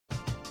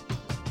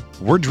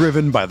We're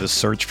driven by the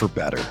search for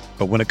better.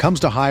 But when it comes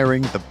to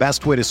hiring, the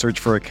best way to search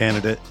for a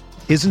candidate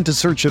isn't to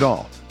search at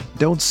all.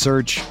 Don't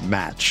search,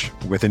 match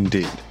with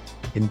Indeed.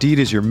 Indeed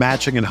is your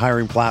matching and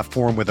hiring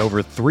platform with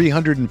over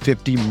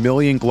 350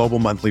 million global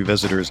monthly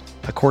visitors,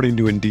 according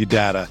to Indeed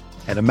data,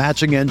 and a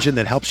matching engine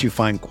that helps you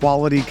find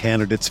quality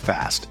candidates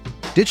fast.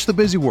 Ditch the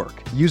busy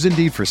work. Use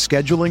Indeed for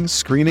scheduling,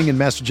 screening, and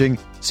messaging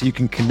so you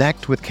can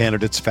connect with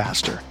candidates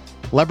faster.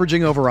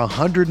 Leveraging over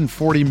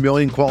 140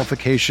 million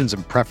qualifications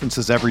and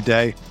preferences every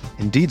day,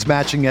 Indeed's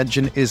matching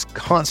engine is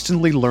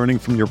constantly learning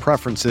from your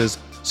preferences,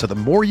 so the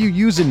more you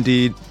use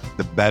Indeed,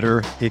 the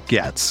better it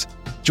gets.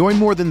 Join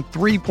more than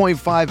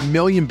 3.5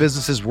 million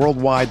businesses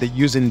worldwide that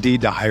use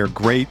Indeed to hire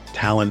great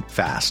talent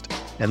fast.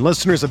 And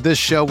listeners of this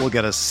show will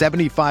get a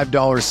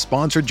 $75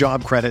 sponsored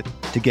job credit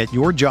to get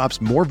your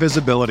jobs more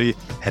visibility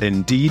at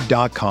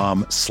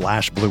Indeed.com/Blue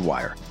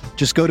Wire.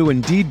 Just go to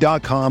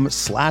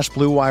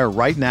Indeed.com/Blue Wire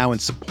right now and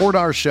support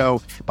our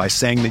show by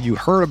saying that you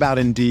heard about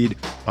Indeed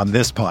on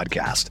this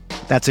podcast.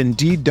 That's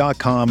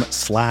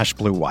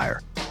Indeed.com/Blue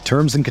Wire.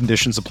 Terms and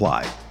conditions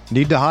apply.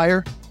 Need to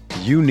hire?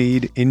 You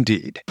need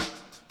Indeed.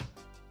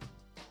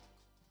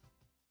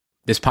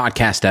 This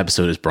podcast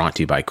episode is brought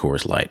to you by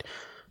Coors Light.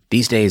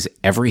 These days,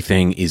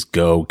 everything is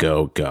go,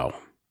 go, go.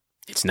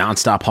 It's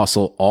nonstop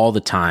hustle all the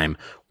time.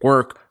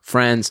 Work,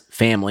 friends,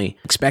 family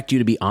expect you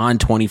to be on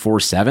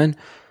 24/7.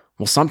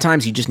 Well,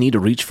 sometimes you just need to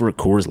reach for a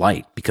Coors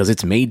Light because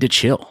it's made to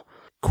chill.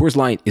 Coors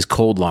Light is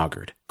cold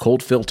lagered,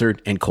 cold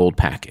filtered, and cold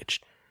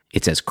packaged.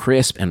 It's as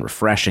crisp and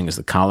refreshing as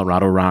the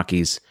Colorado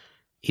Rockies.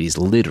 It is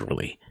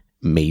literally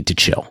made to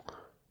chill.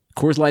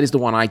 Coors Light is the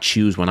one I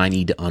choose when I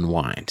need to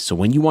unwind. So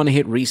when you want to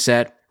hit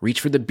reset,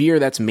 reach for the beer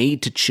that's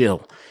made to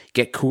chill.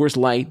 Get Coors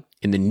Light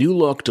in the new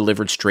look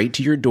delivered straight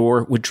to your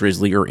door with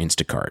Drizzly or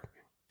Instacart.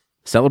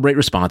 Celebrate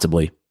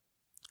responsibly.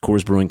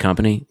 Coors Brewing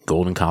Company,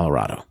 Golden,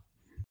 Colorado.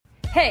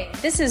 Hey,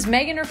 this is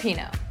Megan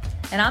Rapinoe.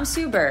 And I'm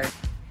Sue Bird.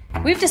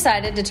 We've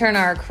decided to turn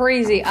our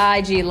crazy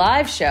IG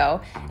live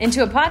show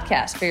into a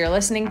podcast for your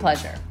listening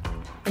pleasure.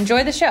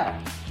 Enjoy the show.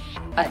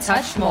 A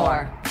Touch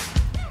More.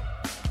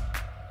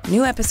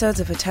 New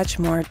episodes of A Touch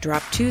More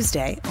drop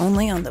Tuesday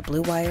only on the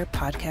Blue Wire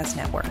Podcast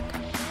Network.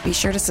 Be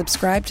sure to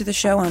subscribe to the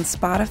show on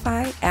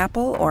Spotify,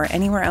 Apple, or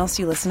anywhere else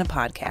you listen to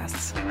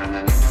podcasts.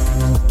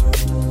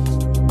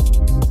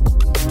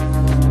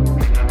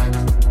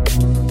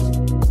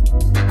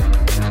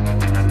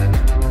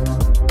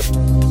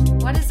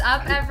 What is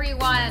up,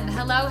 everyone?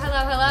 Hello,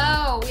 hello,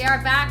 hello. We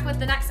are back with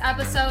the next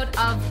episode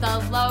of the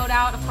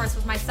Loadout, of course,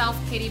 with myself,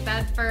 Katie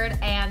Bedford,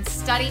 and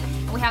Studyy.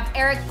 And we have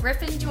Erik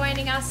Griffin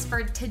joining us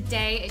for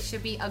today. It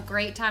should be a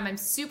great time. I'm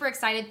super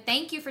excited.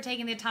 Thank you for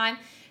taking the time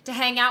to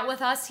hang out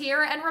with us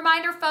here. And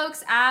reminder,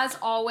 folks, as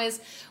always,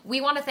 we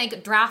want to thank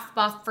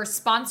DraftBuff for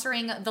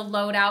sponsoring the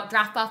Loadout.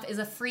 DraftBuff is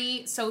a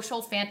free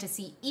social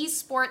fantasy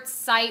esports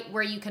site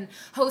where you can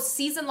host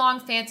season-long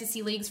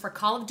fantasy leagues for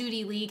Call of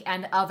Duty League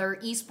and other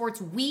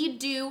esports. We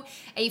do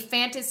a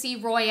fantasy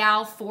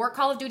royale for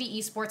Call of Duty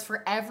esports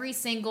for every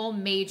single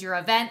major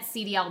event.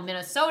 CDL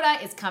Minnesota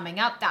is coming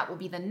up. That will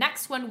be the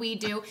next one we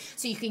do.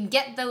 So you can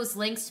get those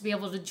links to be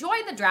able to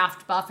join the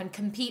DraftBuff and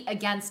compete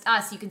against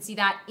us. You can see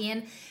that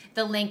in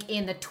the link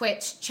in the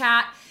Twitch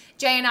chat.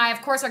 Jay and I,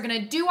 of course, are going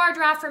to do our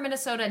draft for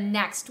Minnesota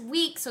next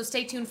week, so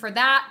stay tuned for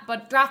that.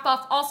 But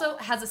DraftBuff also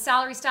has a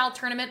salary-style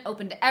tournament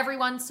open to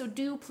everyone, so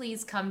do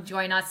please come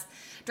join us.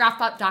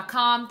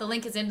 DraftBuff.com. The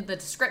link is in the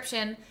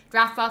description.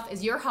 DraftBuff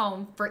is your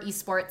home for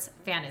esports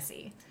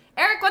fantasy.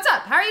 Erik, what's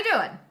up? How are you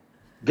doing?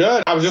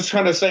 Good. I was just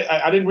trying to say,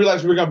 I didn't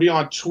realize we were going to be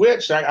on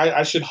Twitch.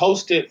 I should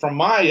host it from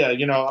my,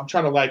 I'm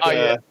trying to I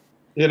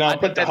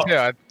put the...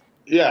 too.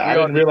 Yeah, I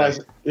didn't realize.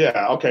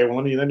 Yeah, okay. Well,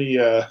 let me. We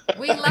love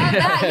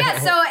that. Yeah.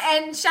 So,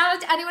 and shout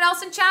out to anyone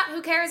else in chat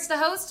who cares to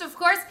host. Of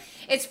course,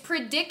 it's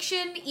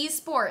Prediction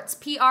Esports.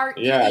 PREDICTION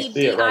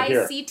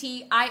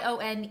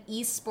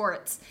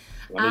Esports.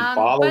 Let me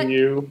follow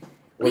you.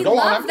 We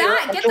love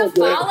that. Get the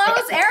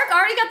follows. Erik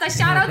already got the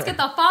shout outs. Get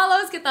the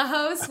follows. Get the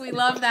hosts. We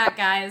love that,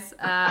 guys.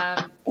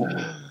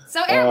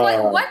 So,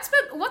 Erik,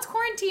 what's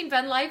quarantine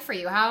been like for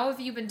you? How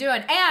have you been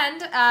doing?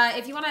 And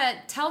if you want to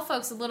tell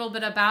folks a little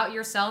bit about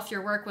yourself,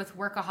 your work with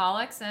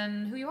Workaholics,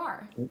 and who you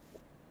are.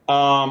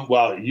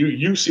 Well,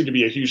 you seem to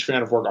be a huge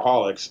fan of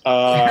Workaholics.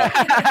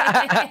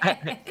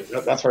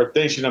 That's her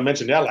thing. She done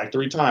mentioned that like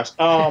 3 times.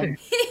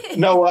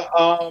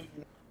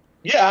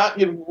 Yeah,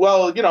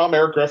 I'm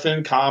Erik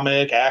Griffin,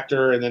 comic,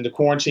 actor, and then the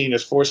quarantine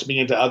has forced me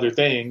into other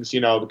things,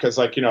 because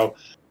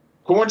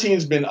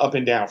quarantine's been up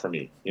and down for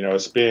me.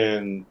 It's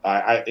been,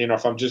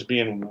 if I'm just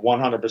being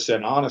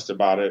 100% honest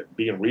about it,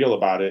 being real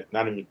about it,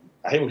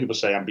 I hate when people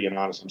say I'm being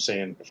honest. I'm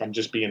saying if I'm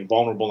just being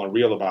vulnerable and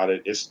real about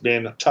it, it's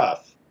been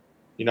tough.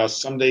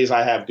 Some days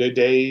I have good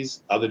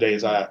days. Other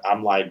days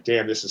I'm like,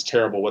 damn, this is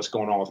terrible. What's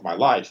going on with my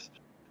life?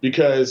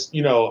 Because,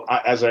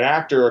 as an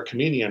actor or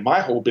comedian,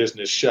 my whole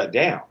business shut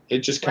down. It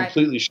just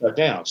completely shut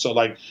down. So,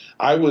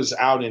 I was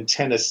out in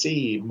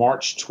Tennessee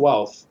March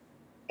 12th,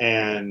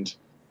 and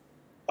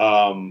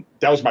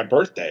that was my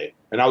birthday,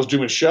 and I was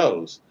doing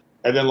shows.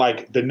 And then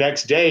like the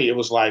next day it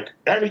was like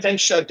everything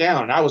shut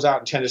down. And I was out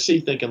in Tennessee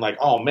thinking like,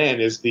 oh man,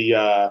 is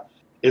the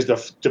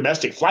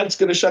domestic flights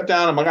going to shut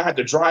down? Am I going to have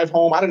to drive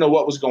home? I didn't know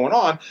what was going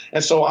on.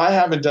 And so I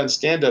haven't done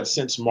stand-up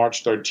since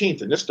March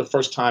 13th. And this is the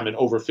first time in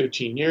over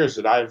 15 years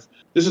that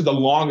this is the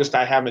longest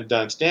I haven't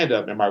done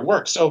stand-up in my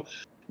work. So,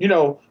 you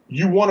know,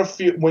 you want to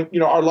feel when, you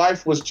know, our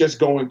life was just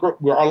going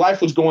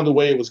the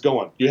way it was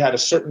going. You had a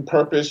certain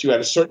purpose, you had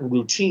a certain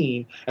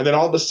routine, and then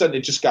all of a sudden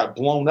it just got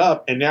blown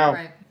up. And now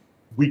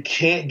we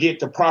can't get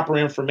the proper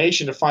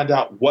information to find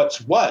out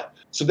what's what.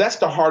 So that's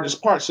the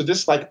hardest part. So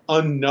this like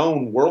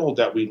unknown world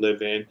that we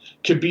live in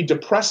could be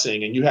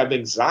depressing, and you have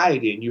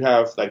anxiety, and you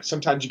have like,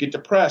 sometimes you get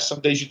depressed.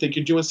 Some days you think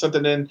you're doing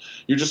something and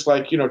you're just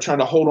like, you know, trying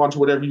to hold on to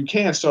whatever you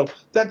can. So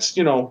that's,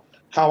 you know,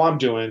 how I'm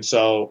doing.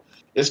 So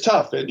it's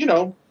tough. And, you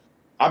know,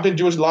 I've been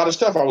doing a lot of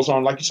stuff. I was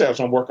on, like you said, I was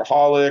on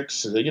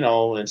Workaholics, you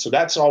know, and so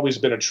that's always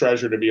been a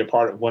treasure to be a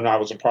part of when I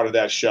was a part of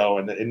that show.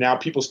 And now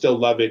people still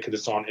love it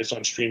because it's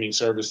on streaming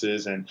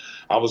services. And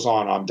I was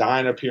on I'm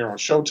Dying Up Here on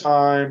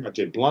Showtime. I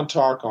did Blunt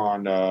Talk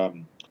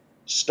on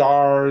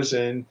Stars.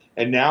 And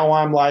now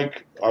I'm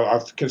like, I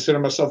consider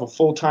myself a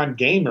full-time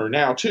gamer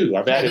now, too.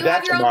 I've added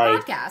that to my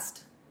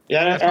podcast.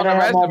 Yeah, and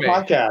I'm on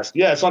podcast.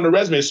 Yeah, it's on the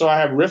resume. So I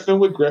have Griffin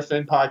with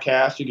Griffin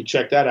podcast. You can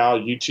check that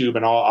out, YouTube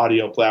and all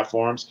audio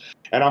platforms.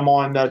 And I'm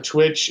on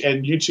Twitch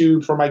and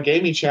YouTube for my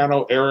gaming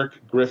channel, Erik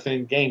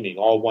Griffin Gaming,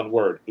 all one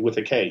word with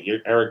a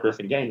K, Erik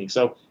Griffin Gaming.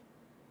 So,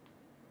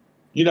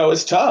 you know,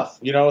 it's tough,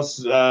 you know,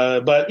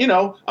 but, you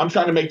know, I'm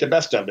trying to make the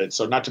best of it.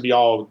 So not to be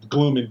all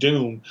gloom and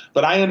doom,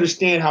 but I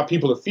understand how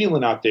people are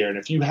feeling out there. And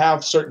if you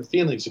have certain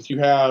feelings, if you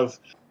have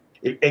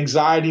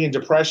anxiety and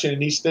depression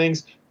and these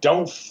things,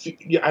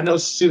 I know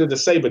it's silly to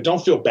say, but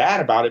don't feel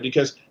bad about it,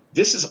 because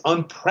this is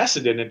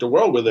unprecedented, the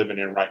world we're living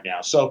in right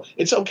now. So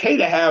it's okay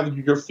to have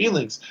your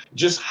feelings,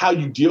 just how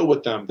you deal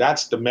with them.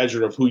 That's the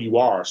measure of who you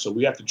are. So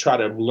we have to try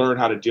to learn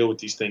how to deal with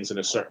these things in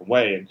a certain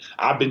way. And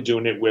I've been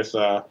doing it with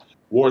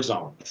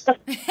Warzone.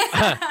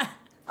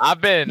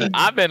 I've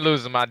been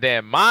losing my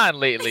damn mind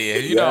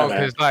lately, you know,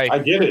 because like I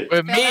get it.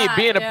 With me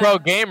being a pro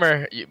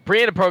gamer,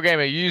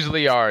 you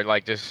usually are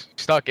like just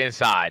stuck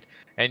inside,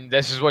 and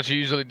this is what you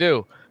usually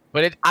do.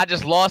 But I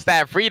just lost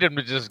that freedom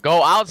to just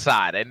go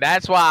outside. And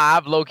that's why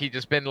I've low-key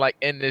just been like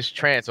in this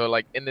trance, or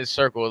like in this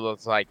circle.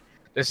 It's like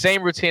the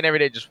same routine every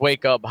day. Just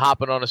wake up,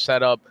 hopping on a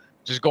setup,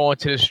 just going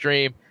to the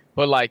stream.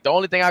 But like the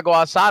only thing I go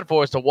outside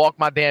for is to walk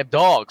my damn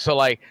dog. So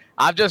like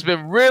I've just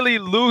been really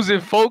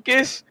losing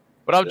focus,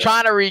 but I'm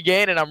trying to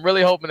regain, and I'm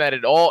really hoping that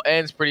it all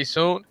ends pretty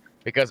soon.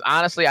 Because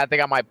honestly, I think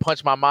I might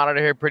punch my monitor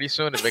here pretty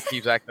soon if it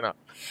keeps acting up.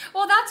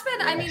 Well, that's been,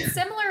 I mean,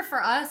 similar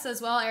for us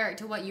as well, Erik,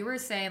 to what you were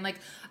saying. Like,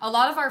 a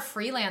lot of our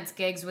freelance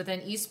gigs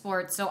within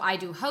esports, so I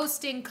do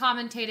hosting,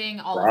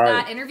 commentating, all of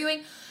that,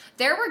 interviewing.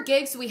 There were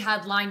gigs we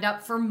had lined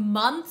up for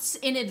months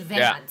in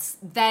advance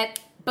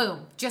that,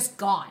 boom, just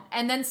gone.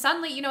 And then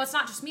suddenly, you know, it's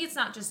not just me, it's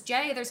not just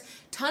Jay. There's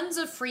tons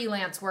of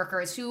freelance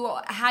workers who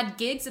had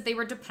gigs that they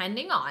were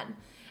depending on,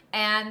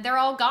 and they're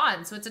all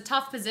gone. So it's a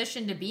tough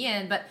position to be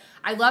in. But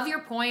I love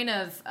your point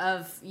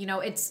of you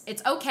know, it's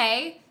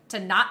okay to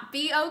not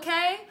be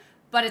okay,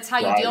 but it's how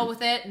you deal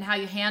with it and how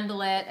you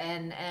handle it.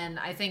 And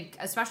I think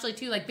especially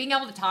too, like being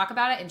able to talk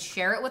about it and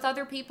share it with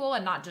other people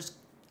and not just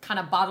kind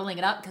of bottling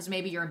it up because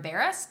maybe you're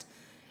embarrassed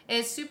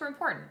is super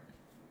important.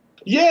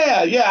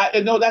 Yeah.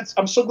 And no,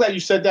 I'm so glad you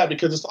said that,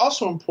 because it's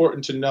also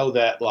important to know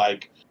that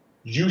like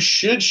you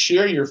should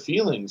share your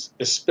feelings,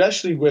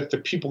 especially with the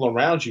people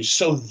around you,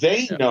 so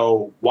they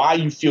know why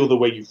you feel the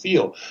way you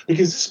feel.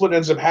 Because this is what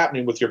ends up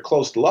happening with your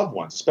close loved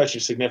ones,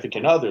 especially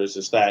significant others,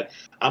 is that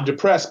I'm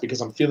depressed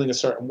because I'm feeling a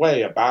certain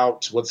way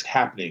about what's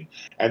happening.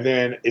 And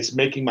then it's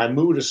making my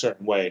mood a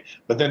certain way.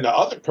 But then the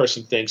other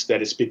person thinks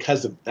that it's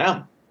because of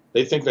them.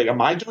 They think like, am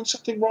I doing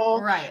something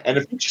wrong? Right. And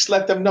if you just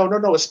let them know,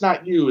 no, it's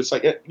not you. It's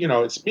like, you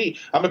know, it's me.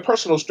 My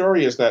personal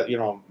story is that, you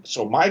know,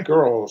 so my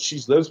girl, she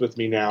lives with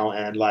me now,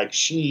 and like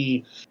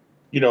she,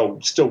 you know,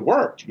 still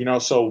worked, you know.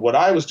 So what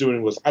I was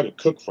doing was I would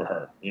cook for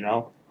her, you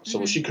know. So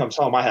when she comes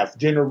home, I have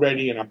dinner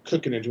ready and I'm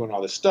cooking and doing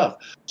all this stuff.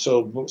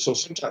 So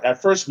sometimes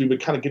at first we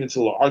would kind of get into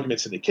little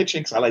arguments in the kitchen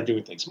because I like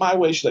doing things my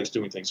way. She likes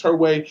doing things her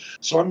way.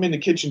 So I'm in the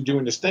kitchen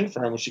doing this thing for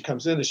her. When she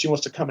comes in and she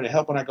wants to come in and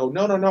help, and I go,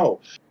 no.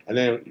 And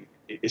then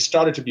it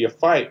started to be a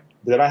fight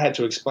that I had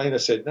to explain. I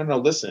said, no,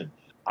 listen,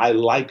 I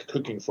like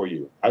cooking for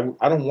you. I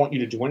don't want you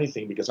to do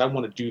anything because I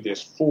want to do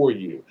this for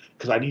you,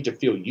 because I need to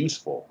feel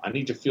useful. I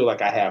need to feel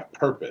like I have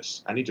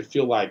purpose. I need to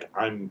feel like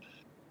I'm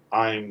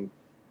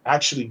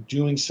actually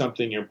doing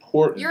something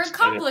important. You're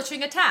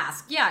accomplishing a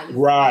task. Yeah.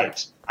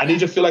 Right. I need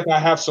to feel like I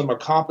have some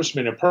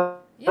accomplishment and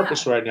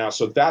purpose right now.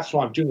 So that's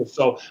why I'm doing it.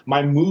 So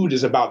my mood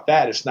is about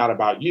that. It's not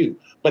about you.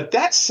 But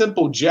that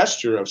simple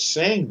gesture of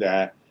saying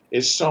that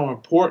is so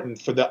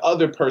important for the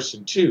other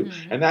person too.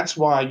 And that's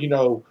why, you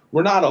know,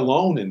 we're not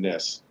alone in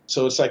this.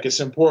 So it's like, it's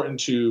important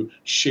to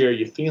share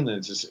your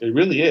feelings. It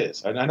really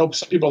is. And I know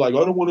some people are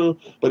like, I don't want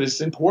to, but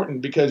it's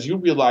important because you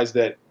realize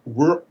that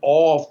we're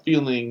all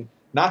feeling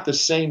not the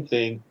same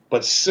thing,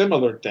 but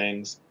similar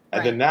things.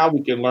 And then now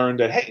we can learn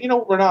that, hey, you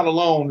know, we're not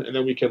alone. And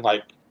then we can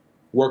like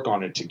work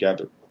on it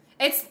together.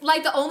 It's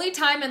like the only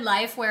time in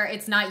life where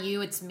it's not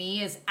you, it's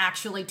me is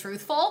actually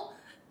truthful.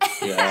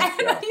 Yeah,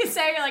 And when you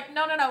say, you're like,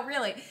 no,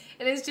 really.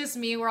 It is just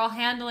me. We're all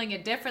handling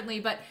it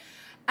differently. But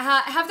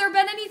have there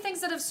been any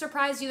things that have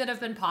surprised you that have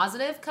been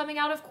positive coming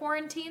out of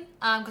quarantine?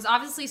 Because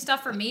obviously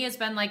stuff for me has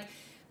been like,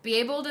 be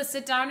able to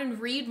sit down and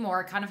read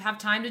more, kind of have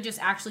time to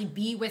just actually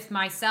be with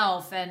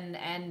myself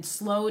and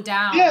slow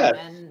down. Yeah.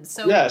 And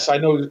so Yes, I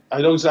know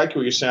exactly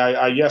what you're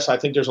saying. Yes, I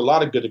think there's a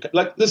lot of good.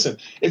 Like, listen,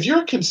 if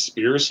you're a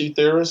conspiracy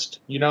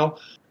theorist,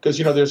 because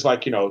there's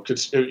like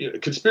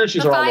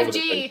conspiracies the are all over the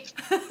 5G.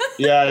 place.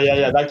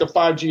 Yeah, like the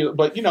 5G.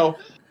 But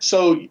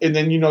so and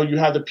then you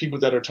have the people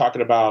that are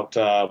talking about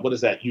what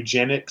is that,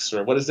 eugenics,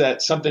 or what is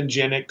that, something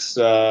genics?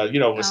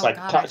 It's like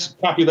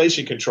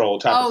population control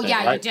type of thing,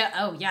 right?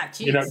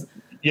 Geez.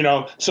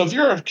 So if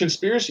you're a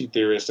conspiracy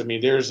theorist, I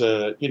mean, there's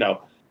it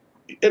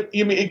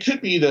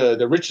could be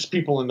the richest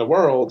people in the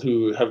world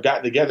who have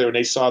gotten together and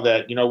they saw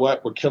that,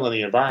 we're killing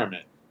the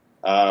environment.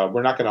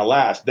 We're not going to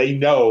last. They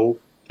know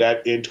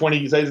that in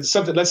 20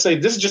 something, let's say,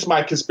 this is just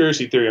my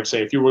conspiracy theory. I'm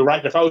saying,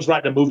 if I was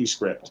writing a movie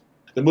script,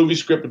 the movie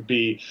script would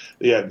be,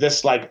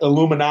 this like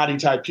Illuminati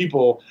type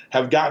people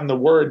have gotten the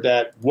word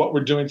that what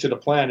we're doing to the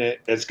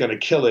planet is going to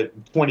kill it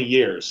in 20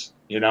 years,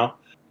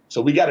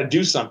 So we got to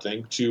do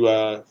something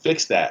to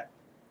fix that.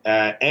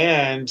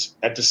 And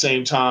at the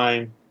same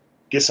time,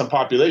 get some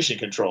population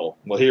control.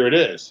 Well, here it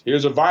is.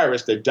 Here's a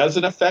virus that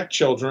doesn't affect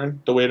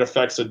children the way it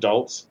affects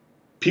adults.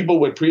 People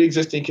with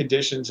pre-existing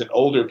conditions and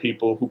older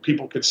people who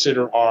people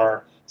consider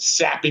are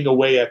sapping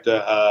away at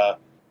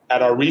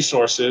our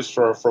resources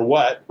for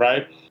what,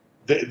 right?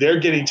 They're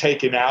getting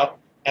taken out,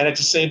 and at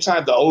the same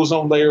time, the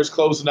ozone layer is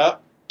closing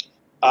up.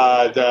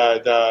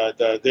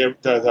 The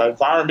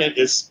environment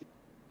is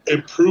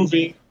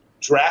improving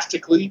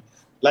drastically.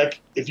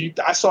 Like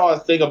I saw a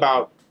thing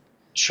about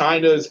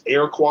China's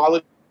air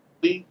quality.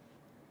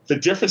 The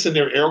difference in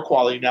their air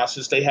quality now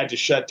since they had to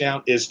shut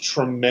down is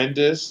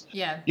tremendous.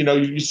 Yeah.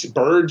 You see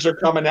birds are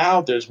coming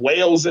out. There's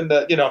whales in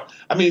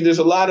there's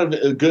a lot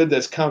of good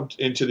that's come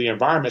into the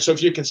environment. So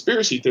if you're a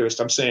conspiracy theorist,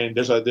 I'm saying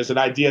there's an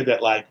idea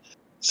that like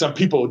some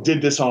people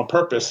did this on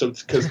purpose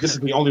because this is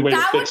the only way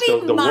to fix the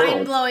world. That would be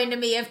mind-blowing to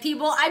me if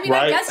people, right?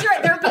 I guess there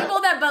are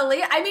people that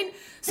believe,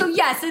 so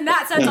yes, in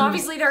that sense,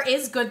 obviously there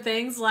is good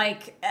things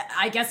like,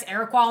 I guess,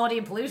 air quality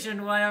and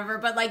pollution, whatever,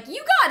 but like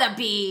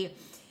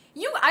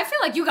I feel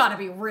like you gotta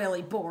be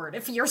really bored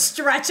if you're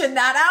stretching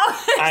that out.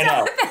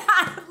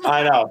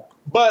 I know.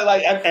 But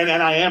like, and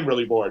I am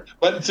really bored.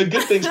 But it's a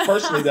good things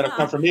personally that have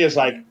come from me is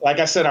like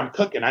I said, I'm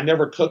cooking. I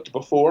never cooked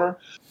before,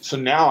 so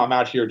now I'm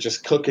out here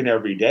just cooking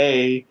every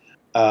day.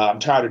 I'm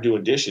tired of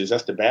doing dishes.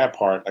 That's the bad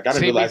part. Like I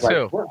didn't realize. Me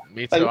too.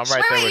 Me too. I'm right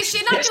there. Wait, is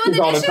she not doing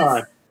the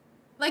dishes?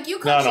 Like you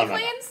cook, she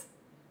cleans?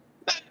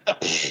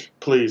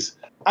 Please.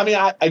 I mean,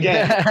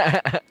 again,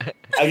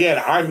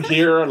 I'm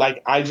here.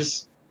 Like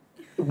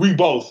we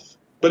both.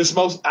 But it's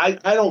I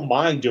don't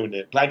mind doing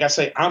it. Like I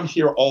say, I'm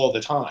here all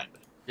the time.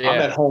 Yeah. I'm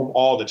at home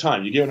all the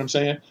time. You get what I'm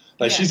saying?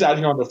 Like she's out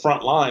here on the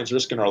front lines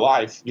risking her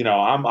life.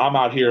 I'm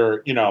out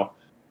here, what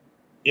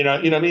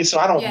I mean? So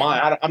I don't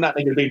mind. I'm not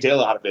making a big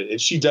deal out of it.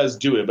 And she does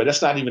do it, but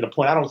that's not even the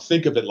point. I don't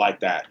think of it like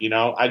that.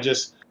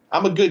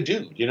 I'm a good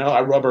dude.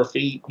 I rub her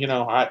feet.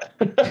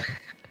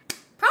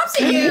 Props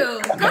to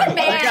you. Good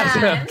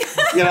man.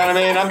 You know what I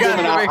mean? I'm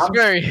giving out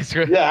experience.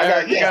 You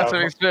got some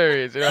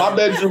experience. My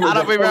bedroom I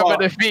don't be rubbing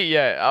the feet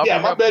yet.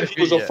 My bedroom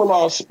was a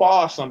full-on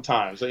spa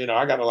sometimes. I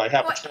got to like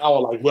have a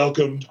towel like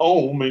welcome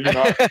home, and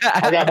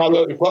I got my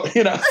little,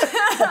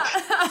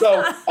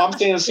 So I'm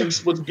saying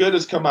what's good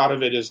has come out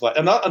of it is like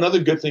another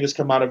good thing has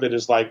come out of it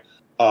is like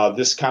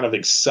this kind of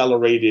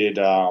accelerated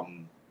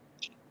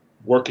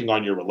working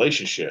on your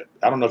relationship.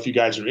 I don't know if you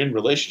guys are in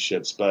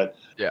relationships, but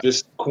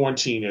this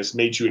quarantine has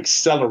made you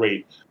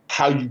accelerate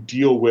how you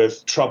deal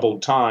with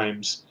troubled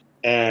times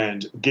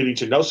and getting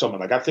to know someone.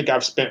 Like I think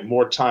I've spent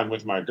more time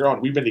with my girl,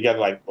 and we've been together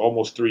like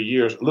almost 3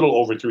 years, a little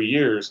over 3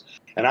 years.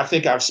 And I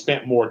think I've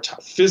spent more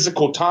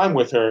physical time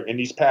with her in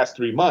these past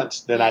 3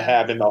 months than I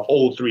have in the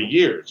whole 3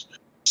 years.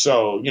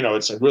 So,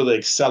 it's a really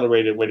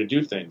accelerated way to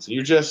do things.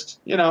 You just,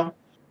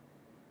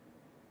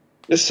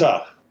 it's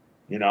tough,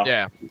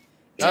 Yeah.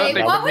 Jay,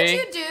 what would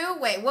you do?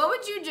 Wait, what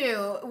would you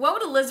do? What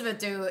would Elizabeth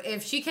do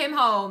if she came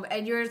home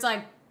and you're just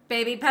like,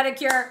 baby,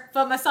 pedicure,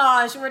 foot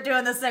massage, we're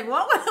doing this thing?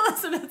 What would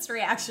Elizabeth's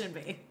reaction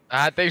be?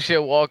 I think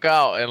she'll walk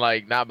out and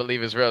like not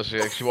believe it's real.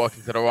 She walked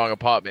into the wrong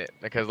apartment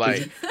because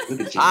like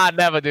I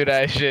never do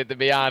that shit, to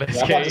be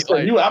honest. I'm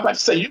about to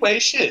say you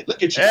ain't shit.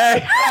 Look at you.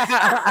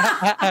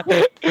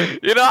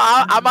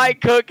 I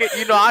might cook it.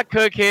 I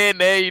cook here and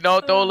there.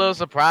 Throw little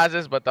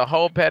surprises, but the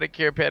whole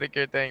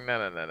pedicure thing,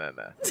 no.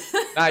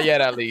 Not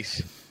yet, at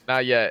least.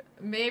 Not yet.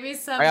 Maybe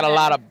someday.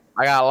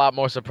 I got a lot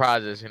more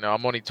surprises.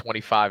 I'm only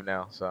 25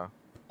 now, so.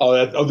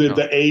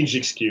 The age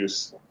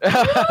excuse.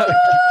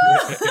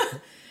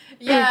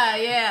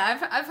 Yeah.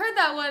 I've heard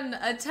that one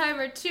a time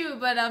or two.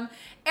 But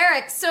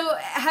Erik, so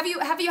have you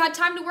had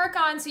time to work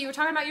on? So you were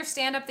talking about your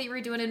stand-up that you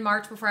were doing in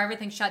March before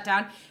everything shut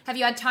down. Have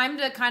you had time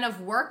to kind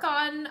of work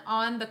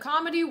on the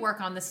comedy,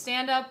 work on the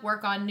stand-up,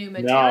 work on new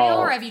material,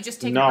 or have you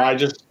just taken? I'm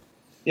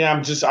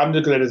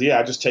looking at it.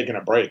 I'm just taking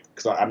a break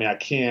because I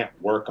can't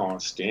work on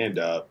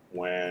stand-up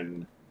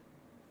when.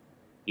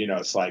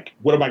 It's like,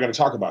 what am I going to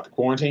talk about? The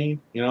quarantine?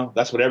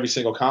 That's what every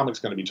single comic's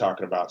going to be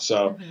talking about.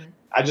 So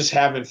I just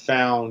haven't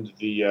found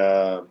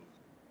the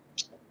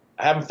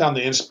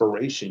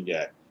inspiration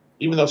yet.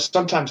 Even though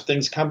sometimes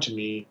things come to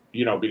me,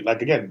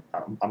 like again,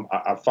 I'm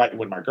fighting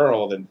with my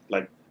girl, then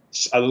like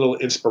a little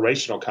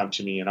inspiration will come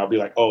to me, and I'll be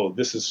like, oh,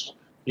 this is,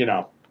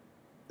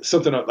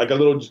 something like a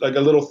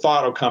little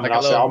thought will come, and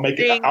I'll say, I'll make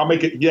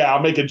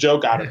a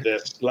joke out of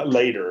this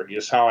later.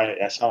 That's how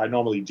I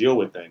normally deal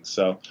with things.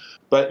 So.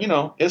 But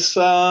it's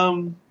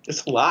a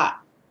lot.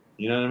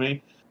 You know what I mean?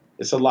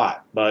 It's a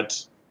lot.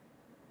 But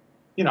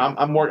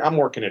I'm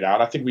working it out.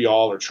 I think we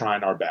all are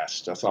trying our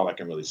best. That's all I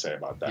can really say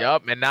about that.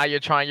 Yup. And now you're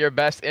trying your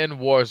best in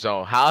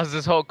Warzone. How's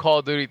this whole Call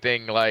of Duty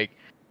thing like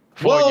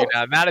for you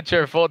now? Now that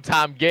you're a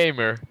full-time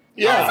gamer.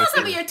 Yeah. I saw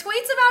some of your tweets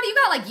about it. You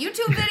got like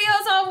YouTube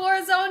videos on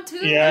Warzone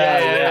too.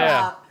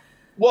 Yeah.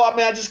 Well,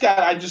 I just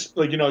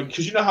like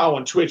because how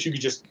on Twitch you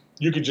could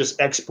just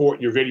export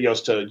your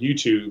videos to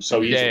YouTube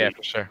so easily. Yeah,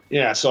 for sure.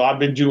 Yeah, so I've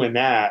been doing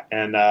that,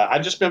 and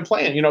I've just been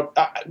playing.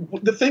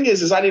 The thing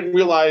is I didn't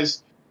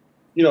realize,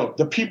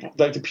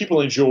 the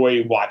people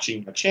enjoy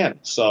watching the channel.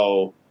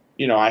 So,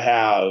 I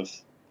have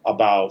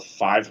about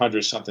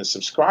 500 something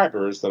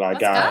subscribers that I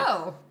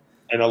got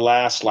in the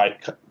last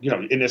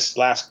in this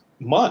last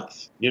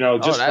month.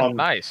 Just from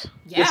nice.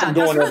 Just from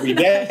going every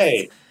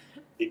day.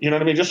 You know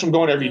what I mean? Just from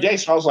going every day.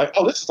 So I was like,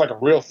 oh, this is like a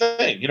real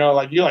thing. You're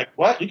like,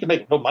 what? You can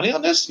make real money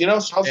on this? So I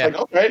was like,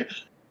 okay.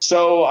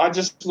 So I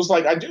just was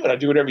like, I do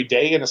it every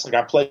day. And it's like,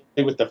 I play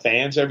with the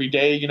fans every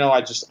day.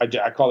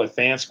 I call it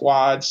fan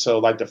squads. So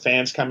like the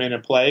fans come in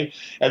and play.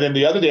 And then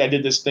the other day I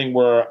did this thing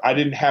where I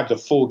didn't have the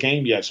full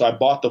game yet. So I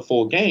bought the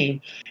full game.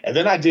 And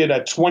then I did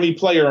a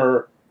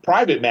 20-player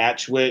private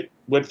match with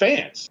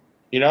fans,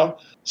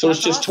 So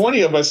it's just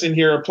 20 of us in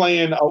here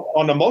playing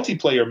on the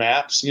multiplayer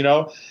maps,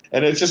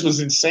 and it just was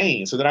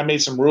insane. So then I made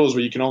some rules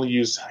where you can only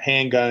use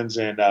handguns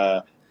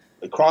and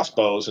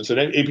crossbows, and so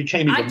then it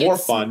became even more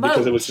fun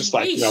because it was just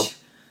like, But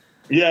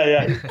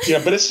the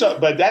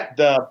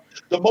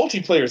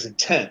multiplayer is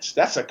intense.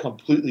 That's a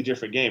completely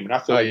different game, and I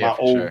feel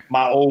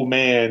my old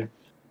man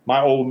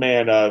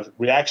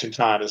reaction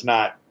time is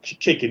not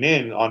kicking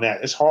in on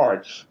that. It's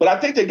hard, but I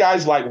think the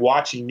guys like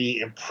watching me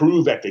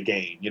improve at the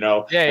game. They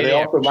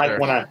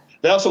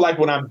also like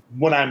when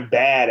I'm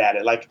bad at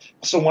it. Like,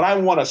 so when I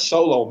won a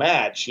solo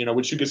match,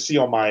 which you can see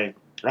I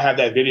have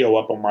that video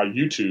up on my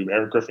YouTube,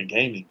 Erik Griffin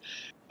Gaming.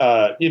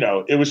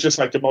 It was just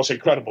like the most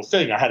incredible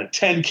thing. I had a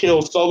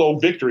 10-kill solo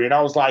victory, and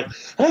I was like,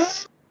 you know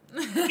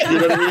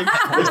what I mean?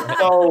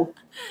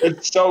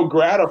 It's so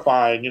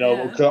gratifying,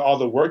 because all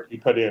the work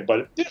you put in.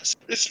 But it's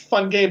a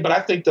fun game. But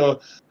I think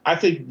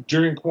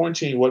during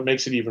quarantine, what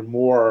makes it even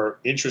more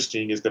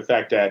interesting is the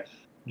fact that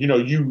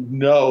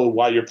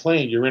while you're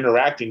playing, you're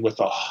interacting with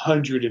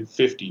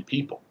 150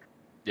 people.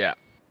 Yeah.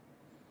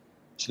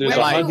 So there's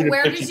 150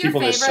 where does your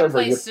favorite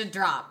place to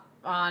drop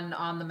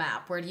on the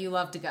map? Where do you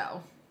love to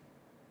go?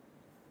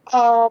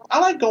 I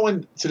like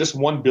going to this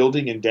one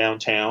building in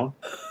downtown.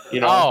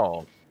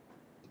 Oh.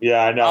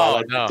 Yeah, I know. I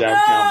like the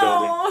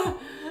downtown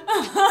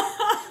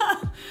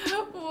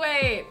building.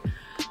 Wait.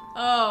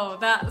 Oh,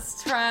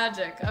 that's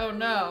tragic. Oh,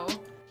 no.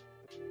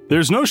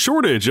 There's no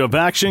shortage of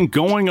action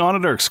going on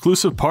at our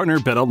exclusive partner,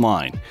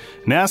 BetOnline.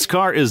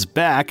 NASCAR is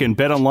back, and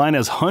BetOnline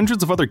has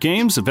hundreds of other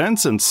games,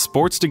 events, and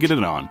sports to get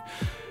in on.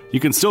 You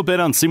can still bet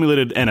on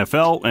simulated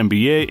NFL,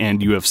 NBA, and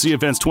UFC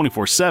events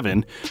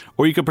 24/7,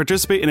 or you can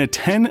participate in a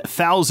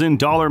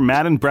 $10,000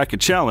 Madden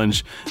Bracket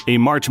Challenge, a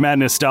March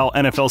Madness-style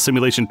NFL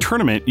simulation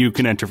tournament you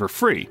can enter for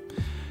free.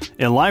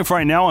 And live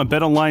right now on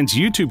BetOnline's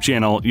YouTube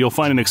channel, you'll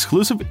find an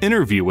exclusive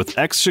interview with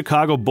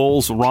ex-Chicago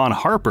Bulls Ron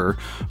Harper,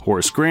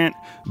 Horace Grant,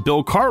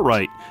 Bill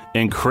Cartwright,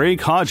 and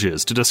Craig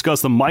Hodges to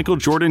discuss the Michael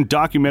Jordan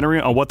documentary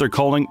on what they're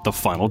calling The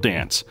Final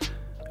Dance.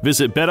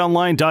 Visit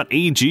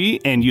betonline.ag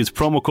and use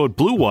promo code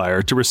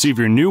BLUEWIRE to receive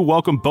your new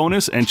welcome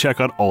bonus and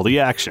check out all the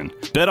action.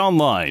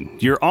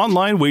 BetOnline, your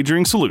online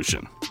wagering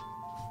solution.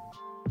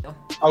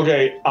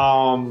 Okay,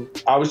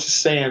 I was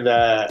just saying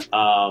that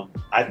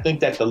I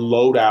think that the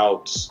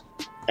loadouts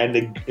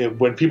and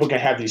when people can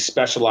have these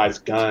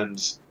specialized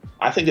guns,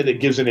 I think that it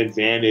gives an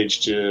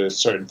advantage to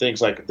certain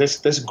things. Like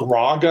this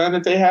GRAW gun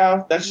that they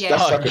have,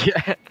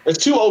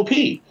 it's too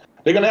OP.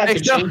 They're gonna have to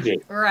change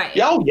it. Right.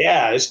 Oh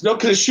yeah,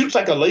 because it shoots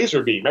like a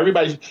laser beam.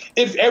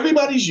 If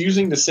everybody's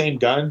using the same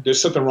gun,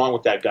 there's something wrong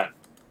with that gun.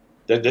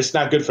 That's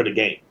not good for the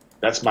game.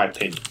 That's my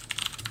opinion.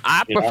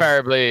 I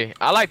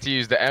like to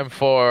use the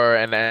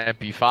M4 and the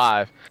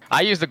MP5.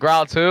 I use the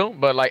Growl too,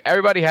 but like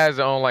everybody has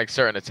their own like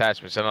certain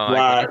attachments, and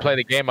when you play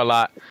the game a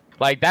lot,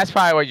 like that's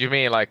probably what you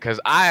mean. Like, cause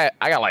I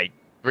got like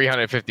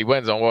 350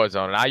 wins on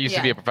Warzone, and I used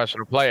to be a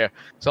professional player.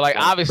 So, like,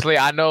 obviously,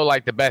 I know,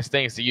 like, the best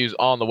things to use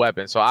on the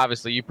weapon. So,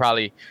 obviously, you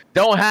probably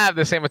don't have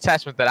the same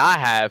attachment that I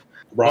have.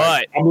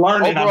 Right. But I'm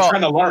learning. overall, I'm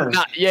trying to learn.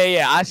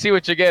 I see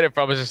what you're getting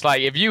from. It's just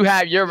like, if you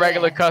have your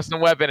regular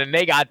custom weapon and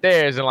they got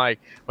theirs, and, like,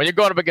 when you're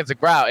going up against a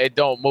grout, it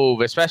don't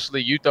move.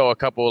 Especially you throw a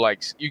couple,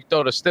 like, you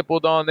throw the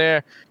stippled on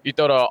there, you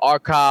throw the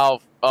archive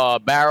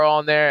barrel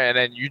on there, and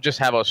then you just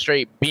have a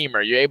straight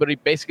beamer. You're able to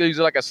basically use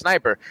it like a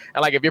sniper.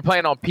 And like if you're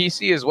playing on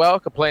PC as well,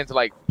 compared to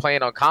like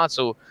playing on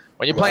console,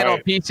 when you're playing on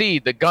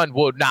PC, the gun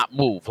will not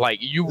move. Like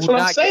you will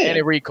not get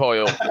any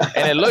recoil,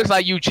 and it looks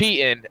like you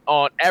cheating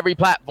on every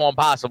platform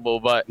possible.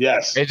 But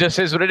it just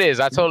is what it is.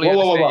 I totally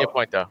understand your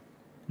point, though.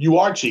 You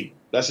are cheating.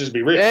 Let's just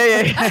be real.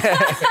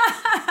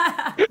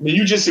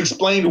 You just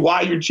explained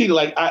why you're cheating.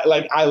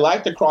 I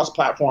like the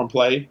cross-platform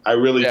play. I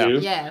really do.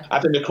 Yeah. I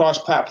think the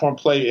cross-platform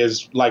play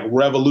is like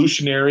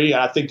revolutionary.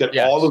 I think that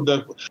all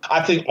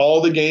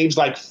the games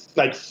like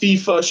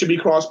FIFA should be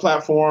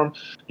cross-platform.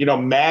 You know,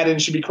 Madden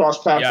should be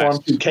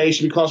cross-platform. 2K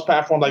should be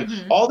cross-platform. Like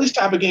all these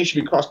type of games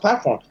should be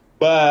cross-platform,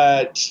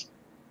 but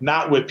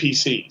not with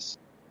PCs.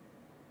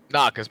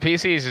 Nah, because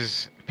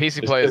PC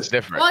play is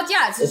different. Well,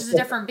 it's just a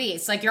different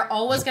beast. Like you're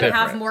always going to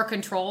have more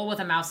control with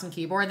a mouse and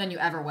keyboard than you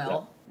ever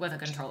will with a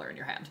controller in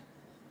your hand.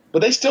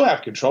 But they still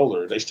have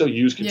controller. They still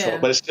use controller.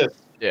 But it's just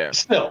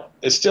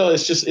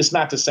it's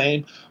not the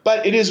same.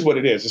 But it is what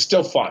it is. It's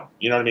still fun.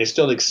 You know what I mean? It's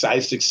still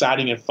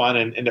exciting and fun.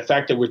 And the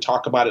fact that we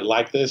talk about it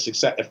like this,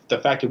 except the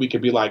fact that we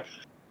could be like,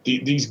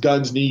 these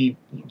guns need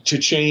to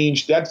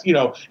change. That's, you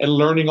know, and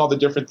learning all the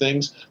different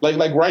things.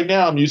 Like right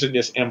now I'm using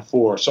this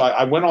M4. So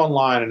I went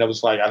online and it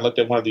was like, I looked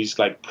at one of these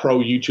like pro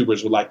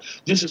YouTubers who were like,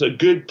 this is a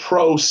good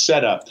pro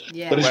setup.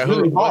 Yeah. But it's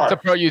really hard. What's the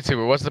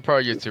pro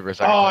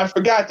YouTuber? I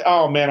forgot.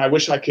 Oh man, I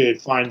wish I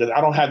could find it.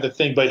 I don't have the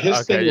thing, but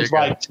his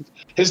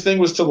thing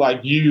was to like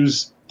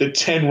use the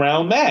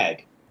 10-round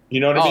mag. You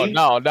know what I mean?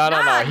 No.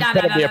 He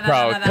couldn't be a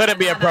pro. Couldn't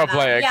be a pro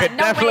player. Could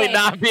definitely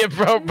not be a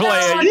pro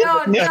player.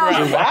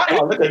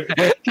 Wow.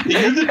 He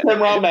used the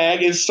 10-round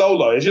mag in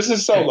solo. It's just in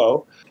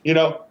solo, you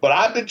know. But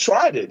I've been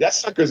trying it. That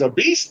sucker's a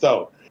beast,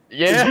 though.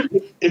 Yeah.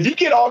 If you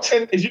get all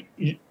 10,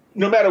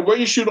 no matter where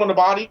you shoot on the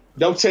body,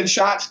 those 10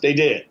 shots, they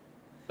dead.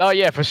 Oh,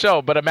 yeah, for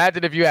sure. But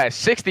imagine if you had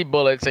 60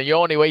 bullets and you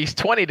only waste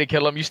 20 to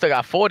kill them, you still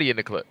got 40 in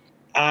the clip.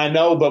 I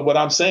know, but what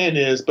I'm saying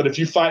is, but if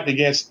you fight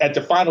against at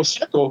the final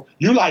circle,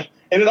 you like.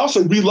 And it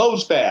also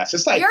reloads fast.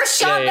 It's like your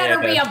shot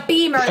better be a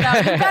beamer, though. You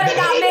better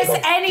not miss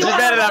any. You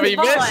better not be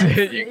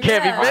missing. You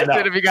can't be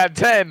missing if you got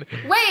 10.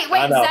 Wait.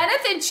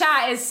 Zenith in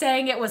chat is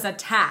saying it was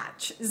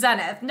attach.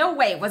 Zenith, no,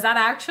 wait, was that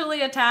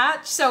actually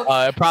attach? So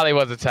it probably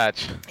was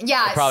attach.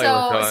 Yeah.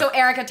 So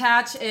Erik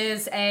Attach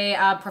is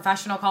a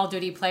professional Call of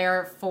Duty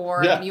player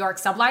for New York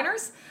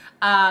Subliners.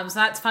 So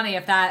that's funny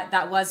if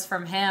that was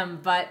from him,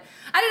 but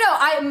I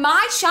don't know.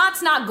 My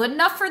shot's not good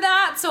enough for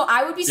that, so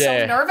I would be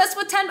so nervous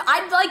with 10.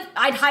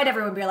 I'd hide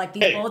everyone and be like,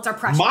 these bullets are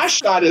precious. My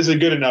shot isn't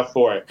good enough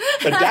for it,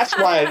 but that's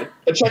why.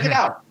 But check it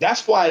out.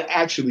 That's why it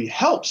actually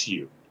helps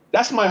you.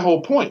 That's my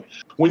whole point.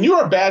 When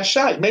you're a bad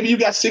shot, maybe you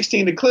got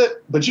 16 to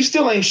clip, but you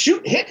still ain't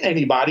hitting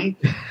anybody.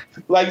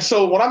 Like,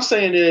 so what I'm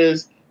saying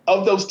is,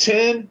 of those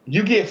 10,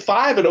 you get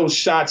 5 of those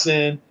shots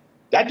in,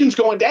 that dude's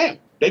going down.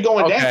 They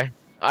going down.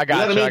 I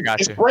got you.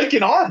 It's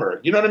breaking armor.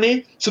 You know what I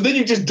mean? So then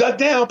you just duck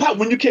down, pop.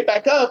 When you get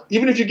back up,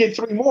 even if you get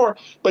 3 more,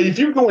 but if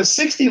you're going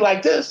 60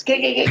 like this, see,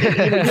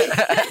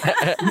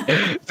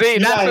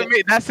 for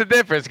me, that's the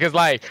difference. Because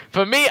like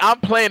for me, I'm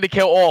playing to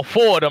kill all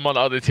 4 of them on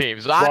the other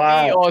teams. So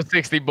I need all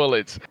 60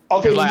 bullets.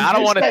 Okay, like I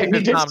don't want to take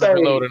the time to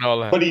reload and all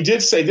that. But he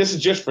did say this is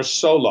just for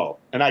solo,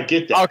 and I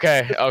get that.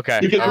 Okay.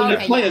 Because when you're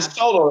playing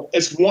solo,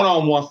 it's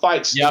one-on-one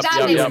fights. That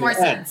makes more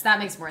sense.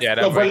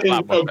 Yeah, but in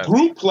a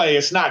group play,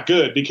 it's not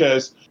good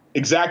because.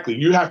 Exactly.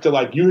 You have to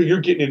like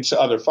you're getting into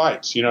other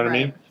fights. You know what I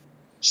mean?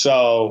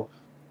 So,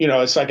 you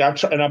know, it's like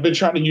I've been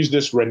trying to use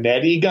this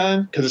Renetti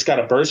gun because it's got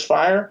a burst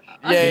fire.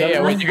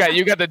 Yeah. When you got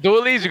the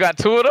dualies, you got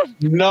 2 of them.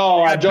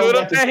 No, I don't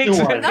got the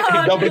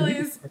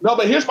 2 No,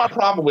 but here's my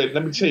problem with.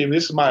 Let me tell you,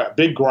 this is my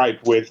big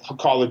gripe with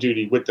Call of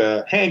Duty with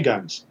the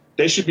handguns.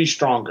 They should be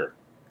stronger.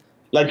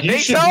 Like you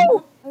should.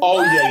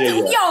 Oh yeah.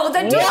 Yo, the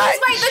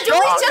dualies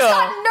just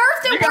got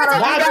nerfed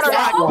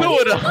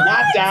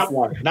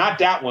Not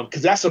that one,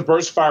 because that's a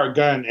burst fire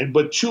gun,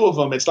 but 2 of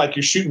them, it's like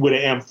you're shooting with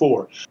an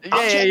M4.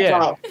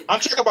 I'm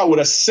talking about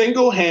with a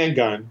single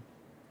handgun,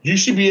 you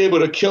should be able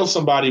to kill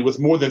somebody with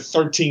more than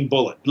 13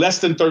 bullets, less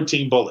than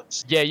 13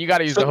 bullets. Yeah, you got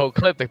to use the whole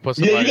clip to put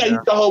somebody. Yeah, you got to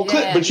use the whole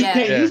clip, but you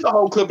can't use the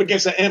whole clip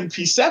against an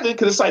MP7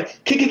 because it's like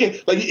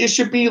it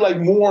should be like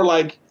more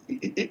like.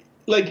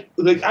 Like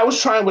I was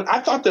trying with,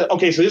 I thought that,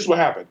 okay, so this is what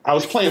happened. I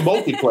was playing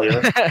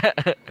multiplayer.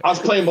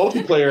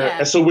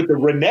 And so with the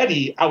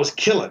Renetti, I was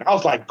killing. I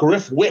was like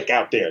Griff Wick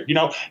out there, you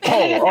know?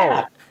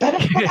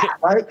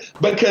 Right?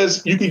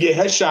 Because you can get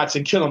headshots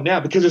and kill them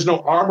now because there's no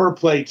armor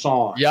plates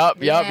on. Yup.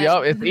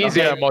 It's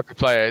easier in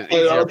multiplayer.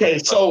 Okay,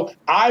 so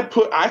I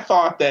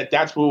thought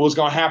that's what was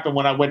going to happen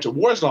when I went to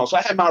Warzone. So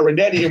I had my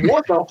Renetti in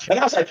Warzone, and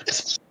I was like,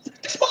 this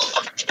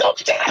motherfucker's going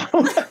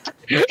down.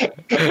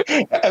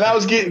 and I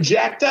was getting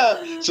jacked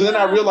up. So then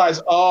I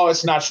realized, oh,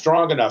 it's not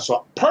strong enough.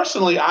 So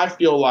personally, I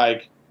feel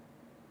like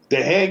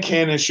the hand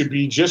cannon should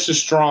be just as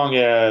strong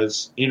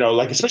as,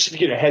 like, especially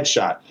if you get a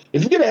headshot.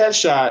 If you get a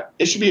headshot,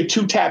 it should be a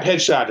 2-tap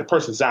headshot. The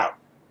person's out.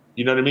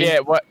 You know what I mean?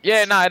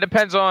 Yeah, it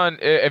depends on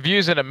if you're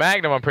using a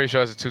Magnum. I'm pretty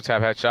sure it's a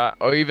 2-tap headshot,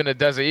 or even a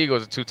Desert Eagle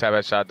is a 2-tap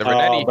headshot. The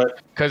Renetti,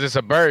 because it's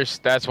a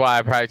burst, that's why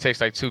it probably